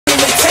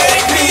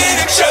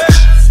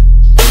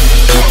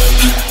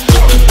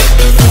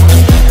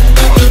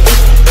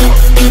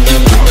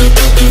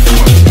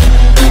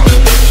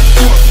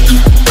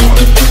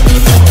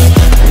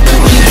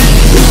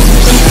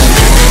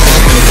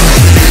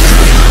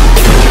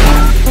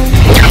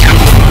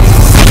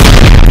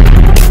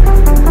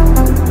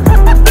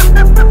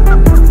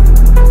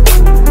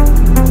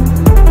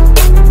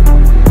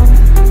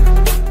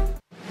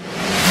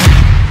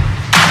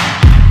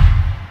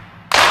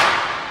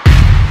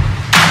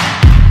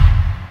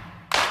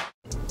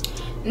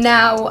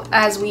Now,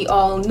 as we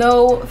all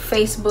know,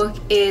 Facebook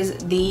is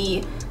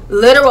the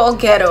literal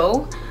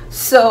ghetto.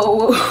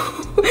 So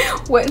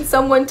when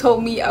someone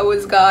told me I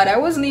was God, I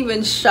wasn't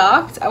even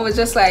shocked. I was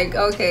just like,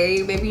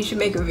 okay, maybe you should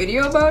make a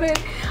video about it.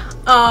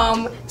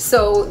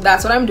 So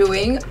that's what I'm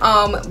doing.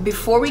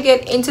 Before we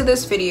get into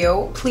this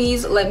video,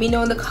 please let me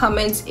know in the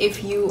comments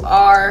if you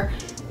are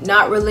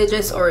not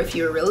religious or if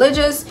you're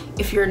religious.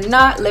 If you're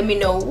not, let me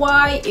know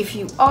why. If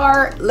you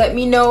are, let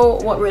me know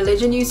what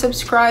religion you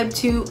subscribe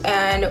to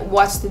and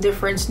what's the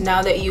difference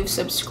now that you've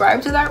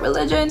subscribed to that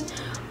religion.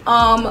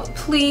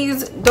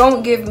 Please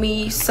don't give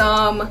me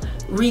some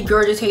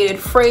regurgitated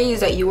phrase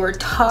that you were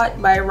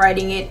taught by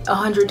writing it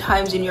 100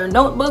 times in your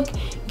notebook.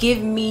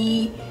 Give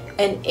me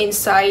an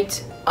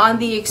insight on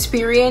the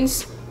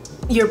experience,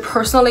 your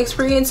personal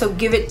experience, so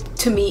give it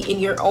to me in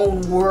your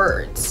own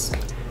words.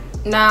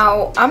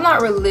 Now, I'm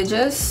not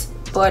religious,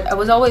 but I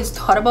was always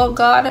taught about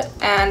God,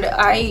 and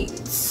I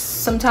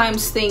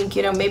sometimes think,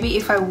 you know, maybe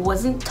if I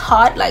wasn't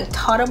taught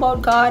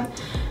about God,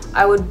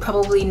 I would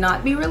probably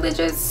not be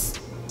religious.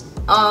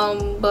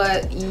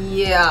 But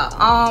yeah,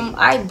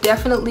 I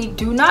definitely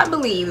do not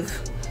believe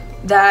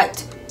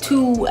that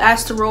two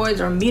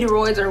asteroids or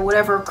meteoroids or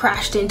whatever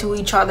crashed into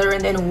each other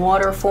and then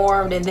water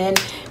formed and then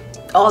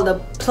all the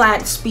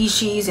plant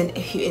species and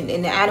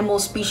the animal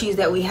species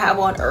that we have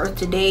on Earth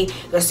today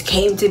just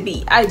came to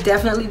be. I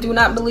definitely do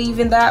not believe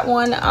in that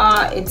one.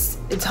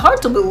 It's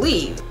hard to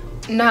believe.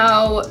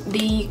 Now,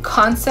 the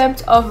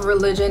concept of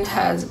religion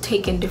has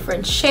taken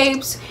different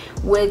shapes,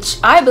 which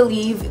I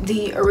believe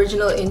the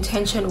original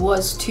intention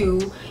was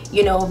to,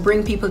 you know,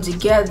 bring people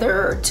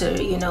together,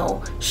 to, you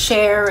know,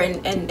 share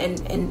and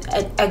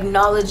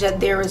acknowledge that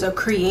there is a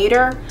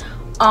creator.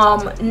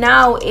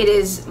 Now it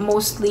is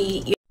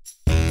mostly,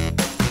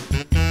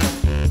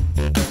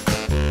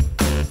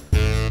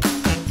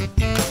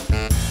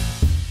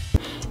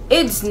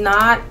 it's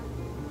not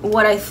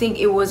what I think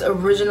it was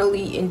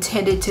originally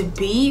intended to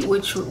be,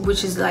 which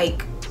is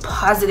like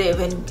positive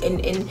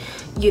and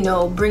you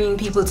know, bringing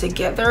people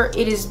together.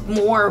 It is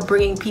more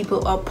bringing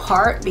people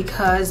apart,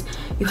 because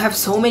you have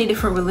so many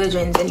different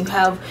religions and you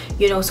have,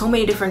 you know, so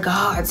many different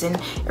gods,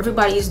 and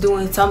everybody is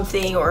doing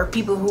something, or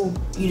people who,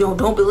 you know,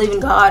 don't believe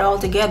in God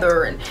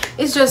altogether, and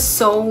it's just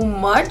so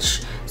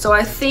much. So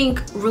I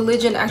think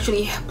religion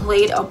actually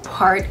played a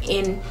part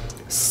in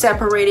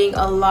separating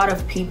a lot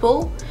of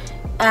people,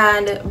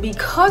 and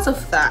because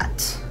of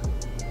that,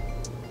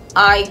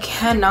 I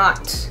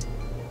cannot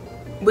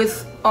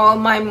with all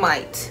my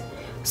might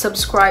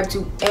subscribe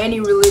to any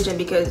religion,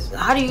 because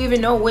how do you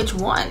even know which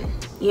one?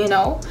 You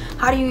know,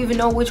 how do you even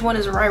know which one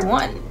is the right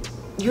one?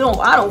 You know,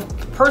 I don't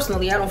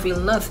feel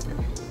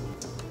nothing.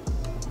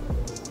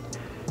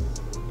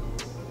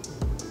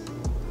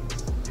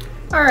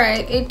 All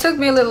right, it took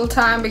me a little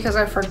time because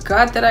I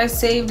forgot that I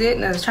saved it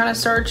and I was trying to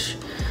search,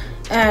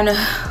 and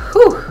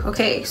whew,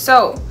 okay,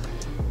 so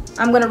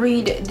I'm gonna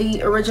read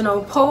the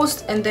original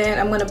post and then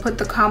I'm gonna put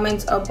the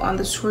comments up on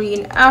the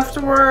screen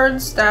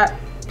afterwards, that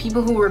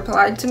people who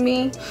replied to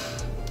me.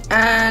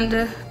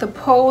 And the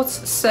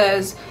post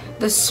says,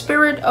 "The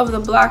spirit of the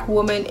black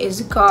woman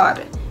is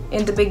God.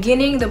 In the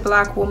beginning, the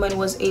black woman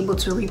was able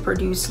to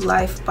reproduce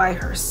life by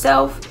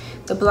herself.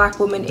 The black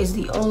woman is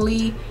the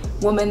only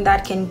woman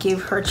that can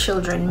give her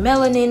children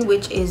melanin,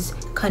 which is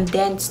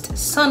condensed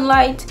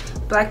sunlight.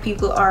 Black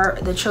people are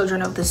the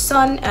children of the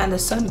sun, and the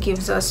sun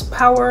gives us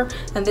power,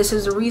 and this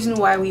is the reason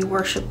why we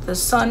worship the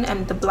sun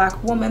and the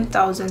black woman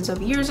thousands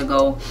of years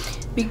ago,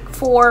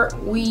 before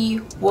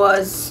we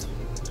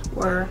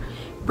were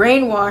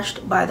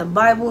brainwashed by the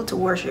Bible to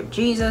worship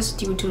Jesus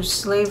due to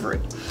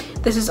slavery.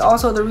 This is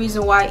also the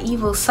reason why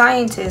evil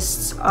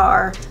scientists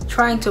are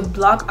trying to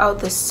block out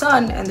the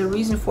sun, and the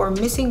reason for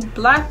missing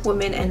black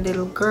women and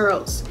little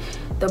girls.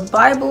 The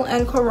Bible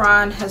and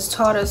Quran has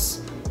taught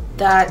us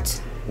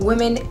that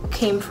women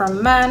came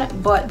from man,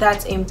 but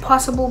that's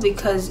impossible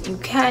because you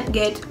can't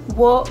get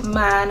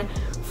woman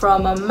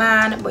from a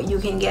man, but you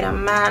can get a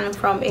man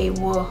from a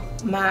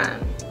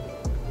woman.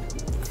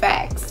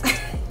 Facts.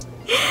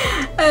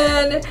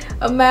 And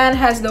a man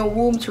has no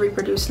womb to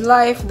reproduce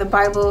life. The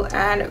Bible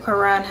and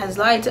Quran has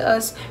lied to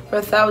us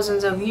for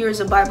thousands of years.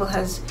 The Bible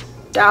has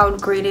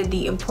downgraded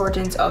the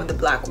importance of the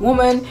black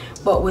woman,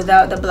 but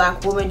without the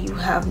black woman you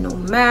have no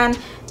man.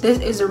 This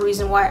is the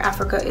reason why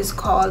Africa is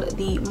called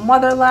the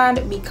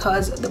motherland,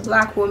 because the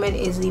black woman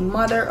is the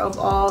mother of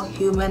all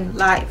human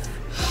life."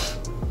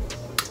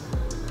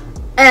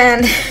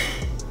 And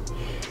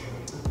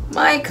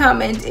my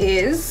comment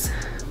is,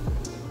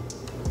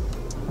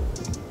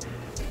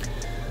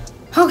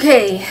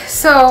 okay,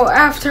 so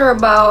after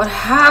about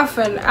half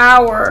an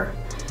hour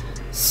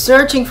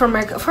searching for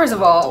my, first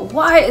of all,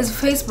 why is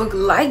Facebook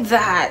like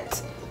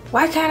that?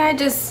 Why can't I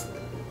just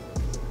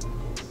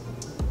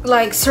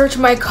like search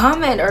my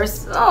comment? Or,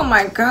 oh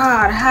my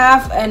god,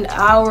 half an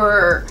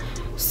hour.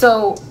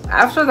 So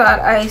after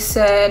that I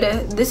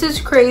said, this is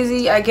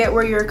crazy. I get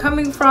where you're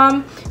coming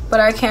from, but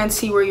I can't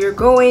see where you're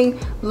going.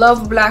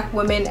 Love black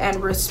women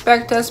and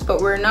respect us,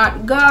 but we're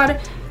not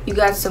God. You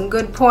got some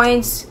good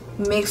points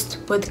mixed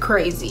with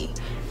crazy.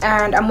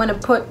 and I'm gonna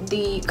put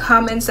the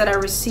comments that I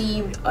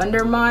received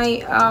under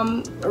my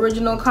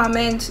original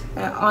comment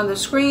on the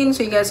screen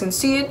so you guys can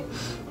see it,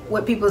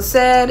 what people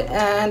said.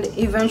 And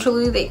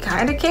eventually they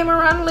kind of came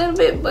around a little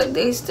bit, but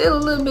they still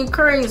a little bit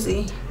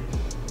crazy.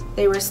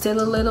 They were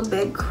still a little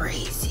bit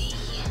crazy.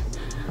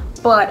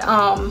 But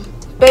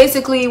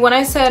basically, when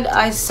I said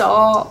I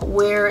saw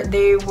where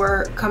they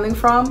were coming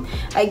from,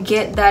 I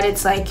get that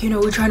it's like, you know,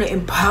 we're trying to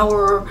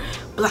empower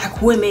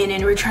black women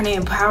and we're trying to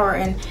empower,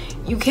 and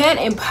you can't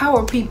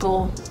empower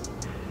people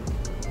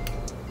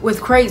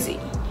with crazy.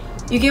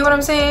 You get what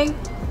I'm saying?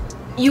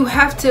 You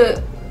have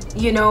to,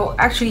 you know,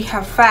 actually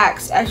have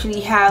facts,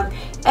 actually have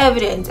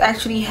evidence,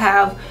 actually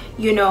have,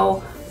 you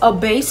know, a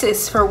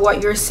basis for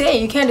what you're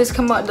saying. You can't just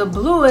come out the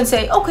blue and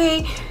say,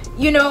 okay,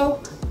 you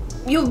know,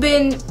 you've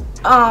been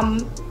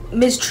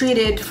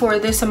mistreated for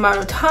this amount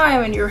of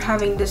time and you're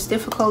having this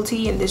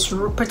difficulty, and this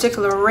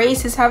particular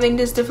race is having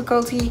this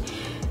difficulty.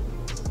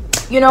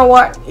 You know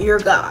what? You're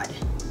God.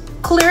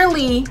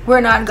 Clearly we're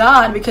not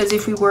God, because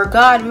if we were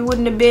God, we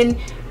wouldn't have been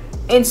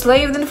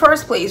enslaved in the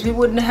first place. We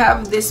wouldn't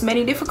have this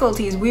many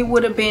difficulties. We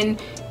would have been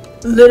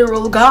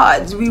literal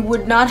gods. We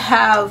would not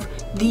have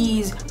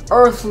these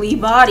earthly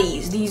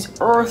bodies, these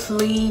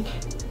earthly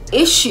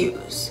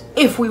issues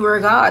if we were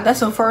God.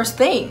 That's the first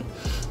thing.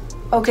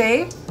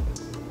 Okay,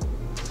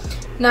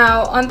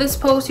 now on this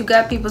post you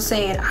got people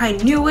saying I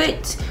knew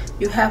it,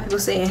 you have people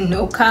saying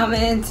no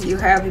comment, you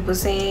have people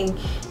saying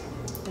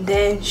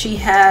then she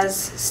has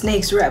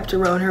snakes wrapped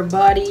around her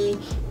body,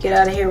 get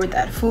out of here with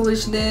that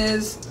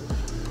foolishness,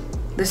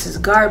 this is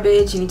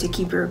garbage, you need to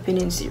keep your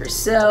opinions to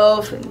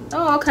yourself, and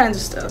all kinds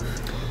of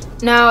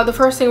stuff. Now the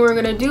first thing we're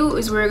gonna do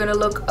is we're gonna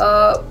look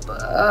up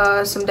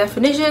some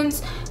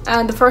definitions,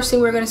 and the first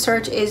thing we're gonna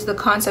search is the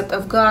concept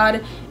of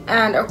God.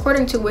 And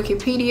according to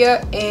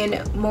Wikipedia,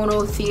 in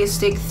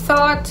monotheistic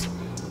thought,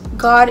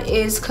 God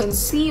is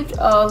conceived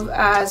of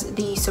as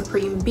the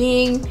supreme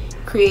being,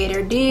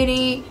 creator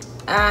deity,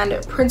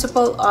 and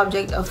principal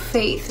object of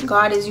faith.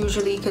 God is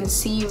usually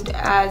conceived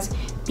as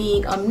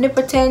being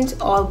omnipotent,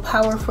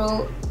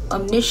 all-powerful,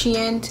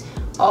 omniscient,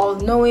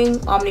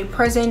 all-knowing,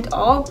 omnipresent,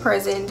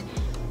 all-present,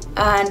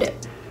 and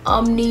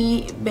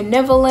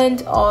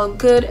omnibenevolent, all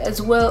good,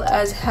 as well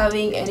as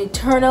having an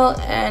eternal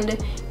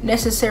and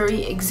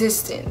necessary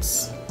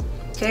existence.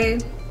 Okay,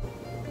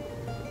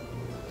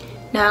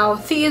 now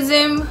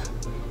theism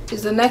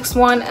is the next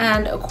one,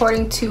 and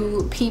according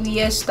to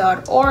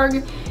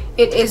pbs.org,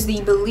 it is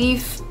the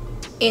belief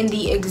in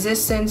the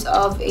existence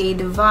of a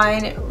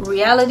divine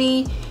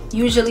reality,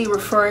 usually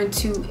referring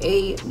to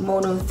a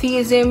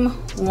monotheism,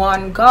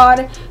 one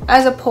God,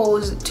 as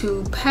opposed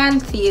to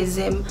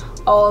pantheism,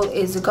 all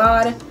is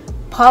God,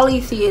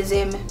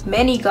 polytheism,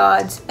 many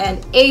gods,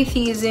 and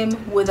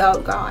atheism,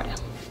 without God.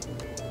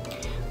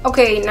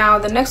 Okay, now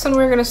the next one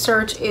we're going to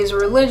search is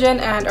religion,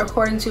 and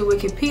according to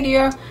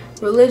Wikipedia,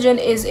 religion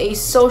is a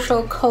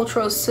social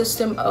cultural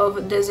system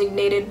of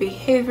designated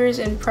behaviors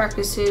and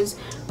practices,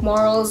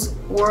 morals,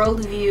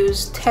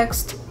 worldviews,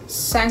 texts,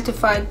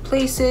 sanctified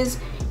places,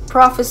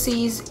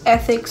 prophecies,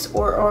 ethics,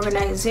 or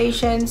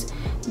organizations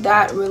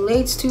that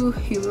relates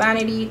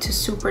humanity to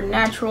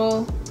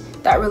supernatural,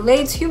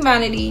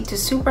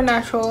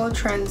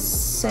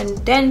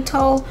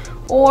 transcendental,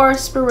 or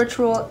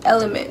spiritual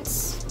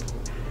elements.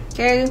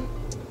 Okay,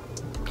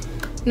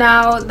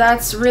 now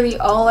that's really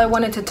all I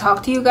wanted to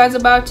talk to you guys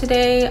about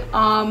today.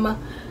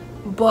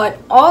 But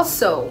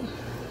also,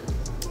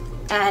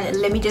 and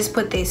let me just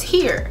put this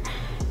here,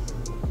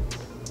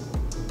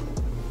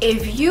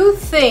 if you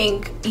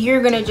think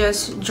you're gonna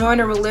just join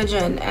a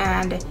religion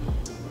and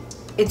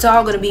it's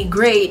all gonna be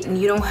great and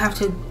you don't have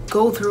to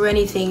go through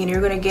anything and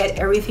you're gonna get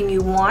everything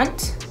you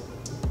want,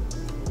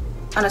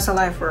 and that's a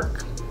life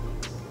work.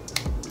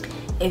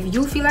 If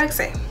you feel like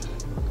say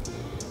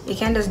you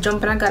can't just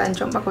jump in a God and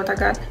jump back out of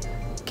God,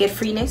 get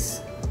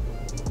freeness,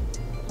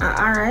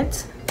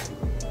 alright,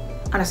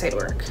 and I say it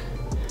work.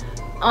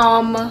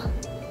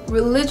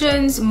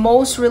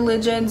 Most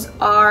religions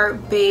are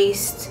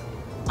based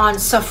on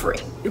suffering.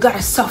 You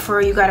gotta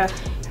suffer, you gotta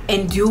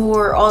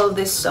endure all of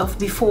this stuff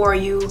before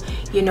you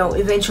know,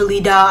 eventually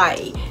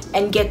die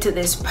and get to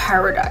this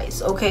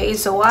paradise. Okay,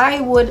 so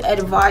I would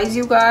advise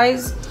you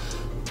guys,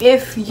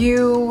 if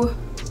you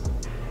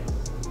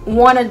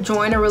want to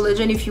join a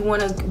religion, if you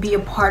want to be a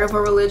part of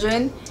a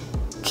religion,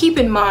 keep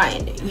in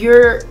mind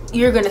you're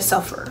gonna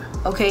suffer.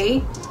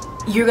 Okay,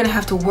 you're gonna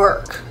have to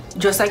work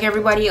just like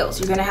everybody else.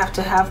 You're gonna have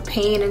to have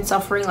pain and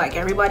suffering like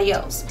everybody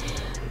else.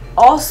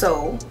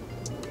 Also,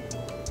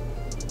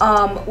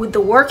 with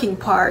the working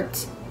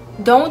part,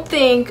 don't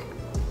think,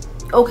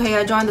 okay,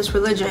 I joined this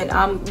religion,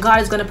 God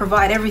is gonna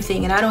provide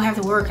everything and I don't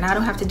have to work and I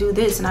don't have to do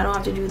this and I don't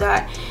have to do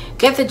that.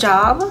 Get the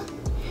job,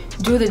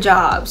 do the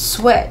job,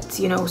 sweat,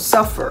 you know,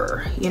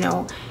 suffer, you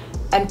know,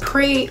 and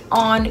pray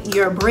on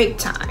your break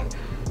time.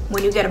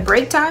 When you get a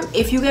break time,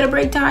 if you get a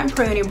break time,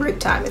 pray on your break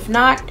time. If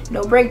not,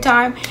 no break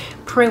time,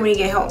 pray when you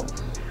get home.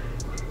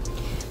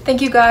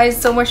 Thank you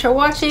guys so much for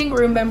watching.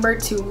 Remember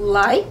to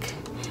like,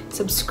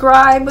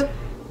 subscribe,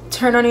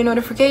 turn on your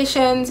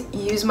notifications,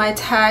 use my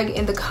tag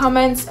in the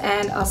comments,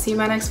 and I'll see you in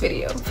my next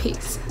video.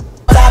 Peace.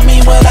 What I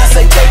mean when I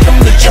say take them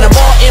to church. And I'm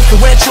more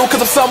influential cause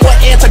I'm somewhat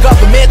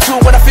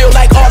anti-governmental. When I feel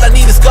like all I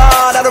need is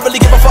God, I don't really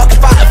give a fuck if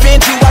I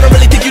offend you. I don't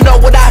really think you know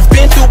what I've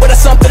been through, but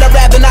it's something I'd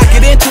rather not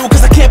get into,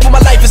 cause I can't put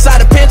my life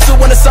inside a